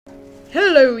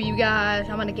Hello, you guys.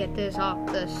 I'm gonna get this off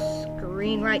the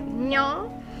screen right now.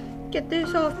 Get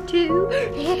this off too.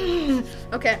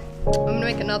 Okay, I'm gonna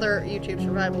make another YouTube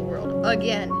survival world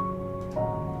again.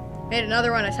 Made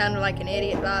another one. I sounded like an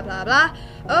idiot. Blah blah blah.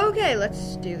 Okay,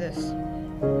 let's do this.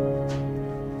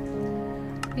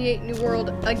 Create new world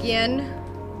again.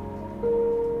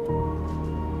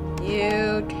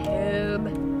 YouTube.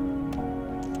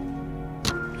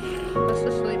 Let's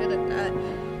just leave it at that.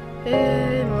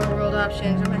 More world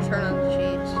options. I'm gonna turn on the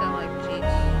cheats. Sound like cheats.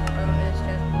 Bonus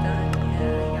just done.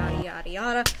 Yeah, yada yada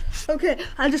yada. Okay,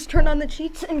 I just turned on the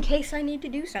cheats in case I need to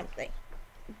do something.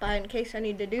 By in case I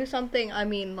need to do something, I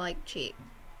mean like cheat.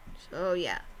 So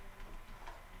yeah.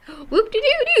 Whoop de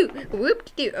doo doo. Whoop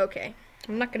de doo. Okay,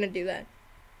 I'm not gonna do that.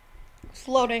 It's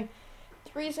loading.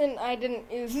 The reason I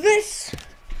didn't use this,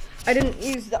 I didn't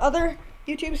use the other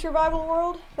YouTube survival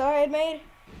world that I had made,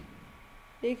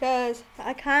 because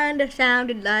I kind of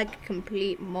sounded like a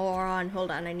complete moron.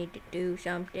 Hold on, I need to do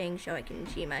something so I can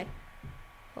see my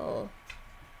whole.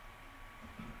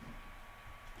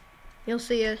 You'll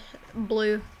see a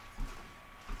blue.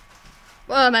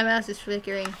 Whoa, my mouse is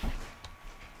flickering.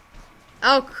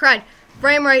 Oh, crud.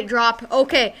 Frame rate drop.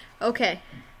 Okay, okay.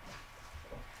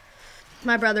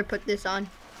 My brother put this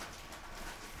on.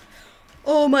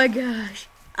 Oh my gosh.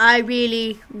 I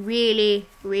really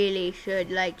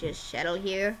should like just settle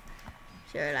here.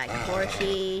 So like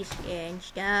horses and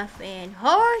stuff and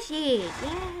horses.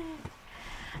 Yeah.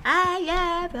 I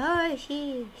love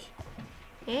horses.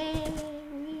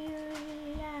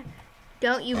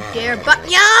 Don't you dare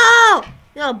no!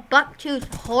 Little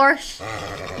buck-toothed horse.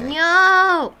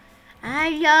 No! I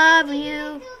love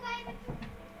you.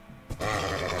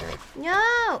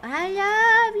 No! I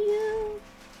love you.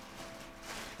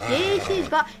 This is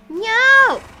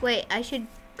no! Wait, I should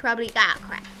probably crap.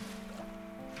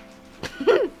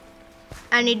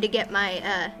 I need to get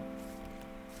my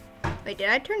wait, did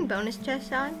I turn bonus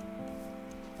chests on?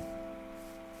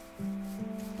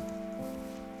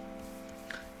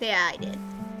 Yeah, I did.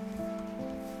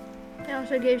 It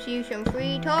also gives you some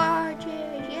free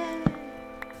torches, yeah.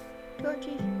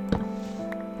 Torches.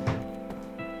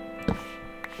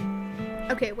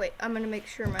 Okay, wait, I'm gonna make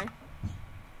sure my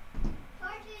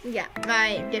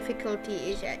my difficulty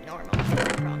is at normal,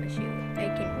 I promise you. I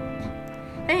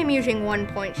am using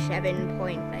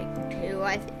 1.7.2.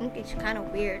 I think it's kind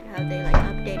of weird how they like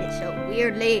update it so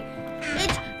weirdly.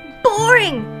 It's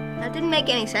boring! That didn't make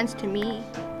any sense to me.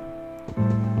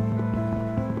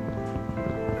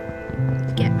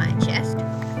 Get my chest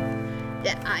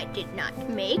that I did not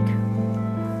make.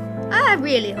 I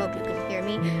really hope you can hear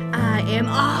me. I am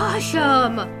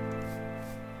awesome!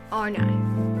 Aren't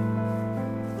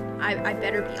I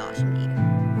better be awesome to you.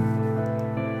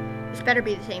 This better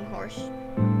be the same horse.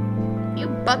 You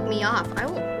buck me off, I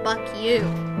will buck you.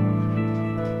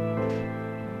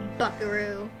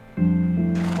 Buckaroo.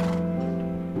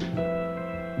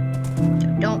 So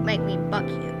don't make me buck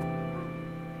you.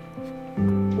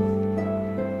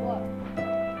 What?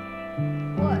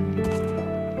 What?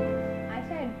 I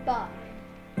said buck.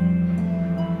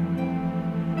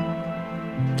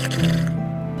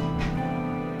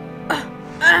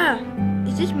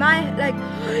 Is this my, like,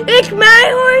 it's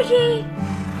my horsey!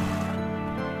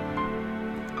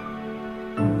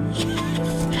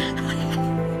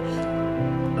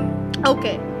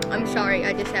 Okay, I'm sorry,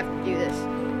 I just have to do this.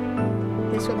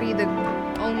 This will be the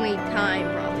only time,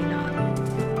 probably not.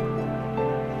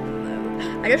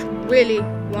 I just really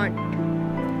want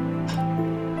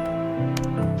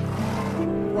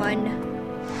one.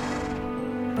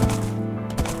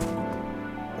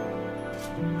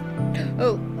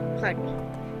 Oh, crud.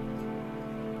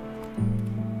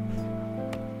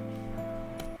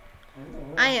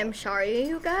 I am sorry,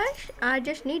 you guys. I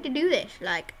just need to do this,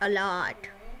 like, a lot.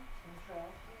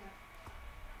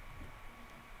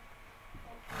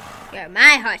 You're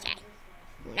my horse.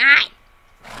 Nine.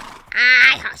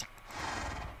 My horse.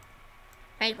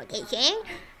 Transportation?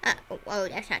 Oh,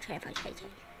 that's not transportation.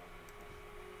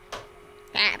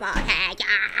 Transportation.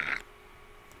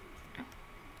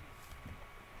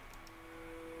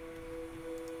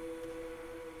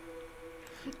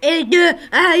 It's the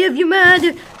eye of your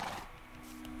mother.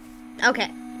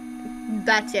 Okay,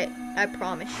 that's it. I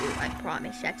promise you. I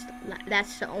promise.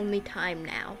 That's the only time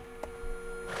now.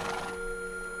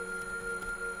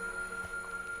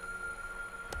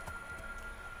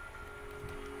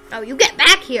 Oh, you get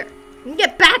back here! You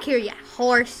get back here, you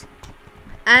horse!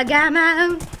 I got my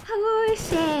own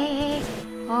horsey,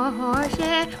 oh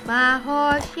horsey, my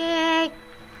horsey.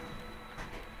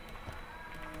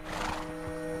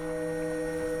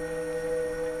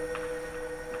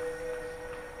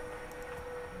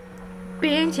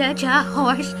 being such a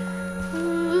horse.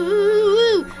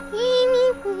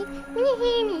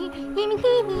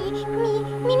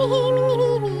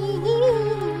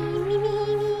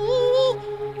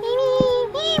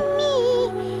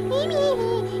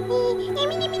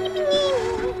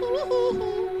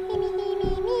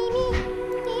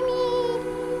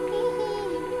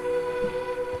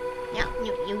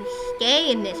 You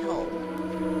stay in this hole.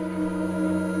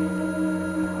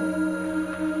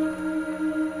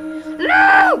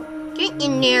 No! Get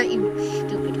in there, you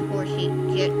stupid horsey.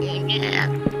 Get in there.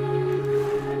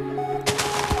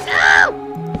 No!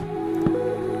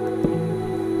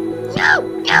 No,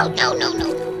 no, no, no, no,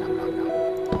 no, no, no.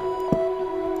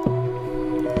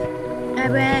 I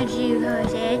want you,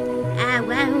 horsey. I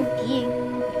want you.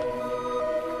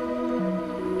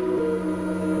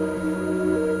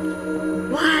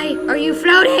 Why are you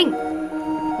floating?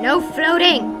 No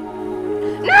floating.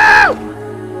 No!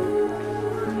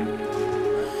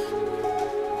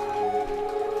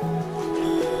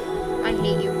 I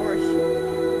hate you, horse.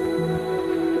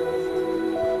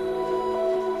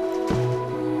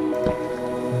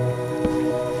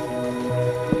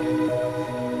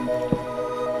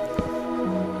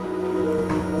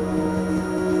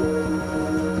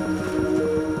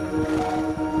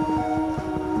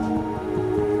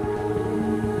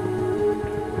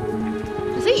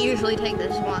 Does it usually take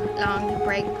this long to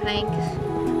break planks?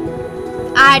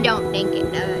 I don't think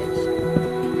it does.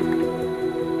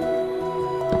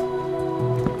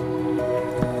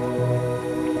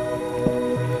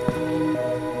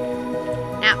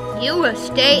 You will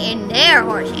stay in there,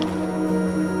 horsey.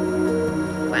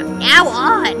 From now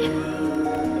on,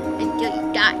 until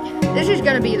you die. This is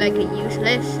gonna be like a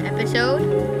useless episode.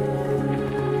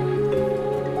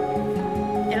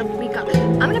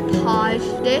 I'm gonna pause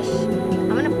this.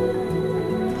 I'm gonna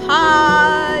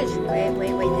pause. Wait.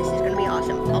 This is gonna be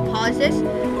awesome. I'll pause this,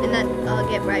 and then I'll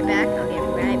get right back. Yeah.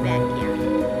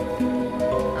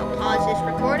 I'll pause this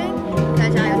recording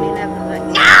because I only have.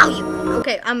 Now you.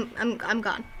 Okay, I'm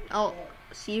gone. I'll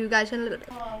see you guys in a little bit.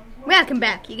 Welcome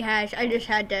back, you guys. I just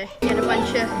had to get a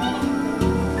bunch of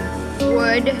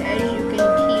wood, as you can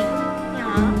see.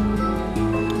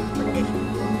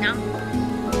 Yeah.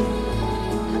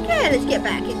 Okay, let's get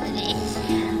back into this.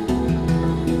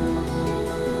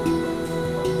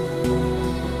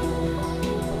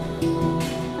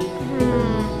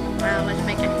 Well, let's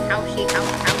make a housey,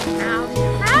 house.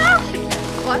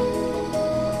 What?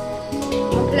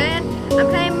 I'm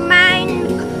playing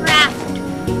Minecraft,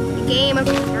 the Game of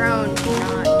Thrones.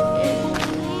 Not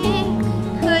it.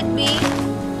 Could be.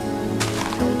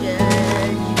 Don't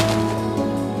judge.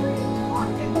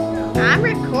 I'm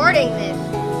recording this.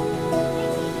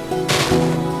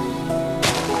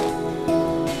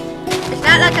 It's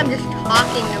not like I'm just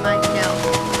talking to myself.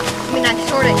 I mean, I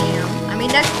sort of am. I mean,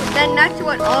 that's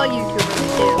what all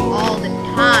YouTubers do all the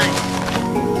time.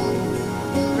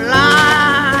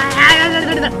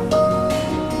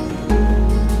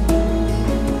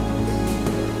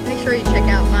 Make sure you check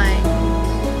out my.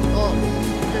 Well,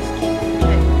 just keep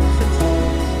checking.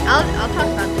 I'll talk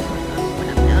about this when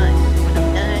I'm done. When I'm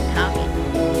done talking.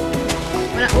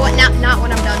 Not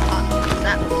when I'm done talking. Because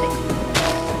that will take.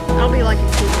 That'll be like a 2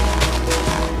 minutes.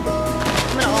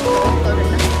 I'm gonna also upload it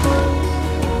now.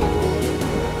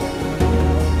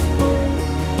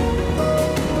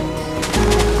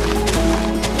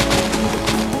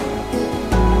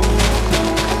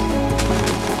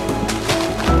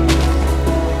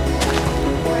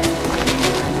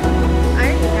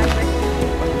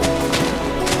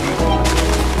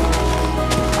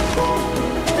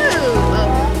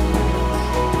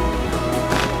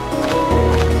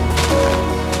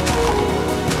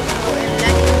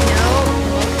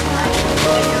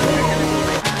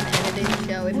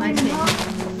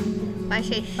 If I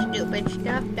say stupid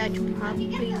stuff, that's probably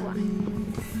why.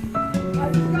 I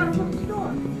just got it from the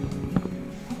store.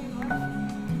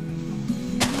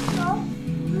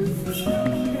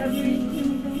 Have you eaten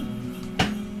anything?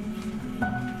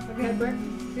 Have you had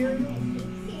breakfast? Cereal?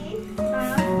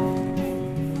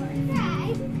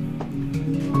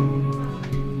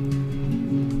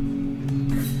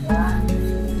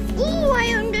 Ooh, I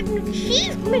earned an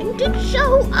achievement. It's so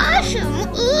awesome.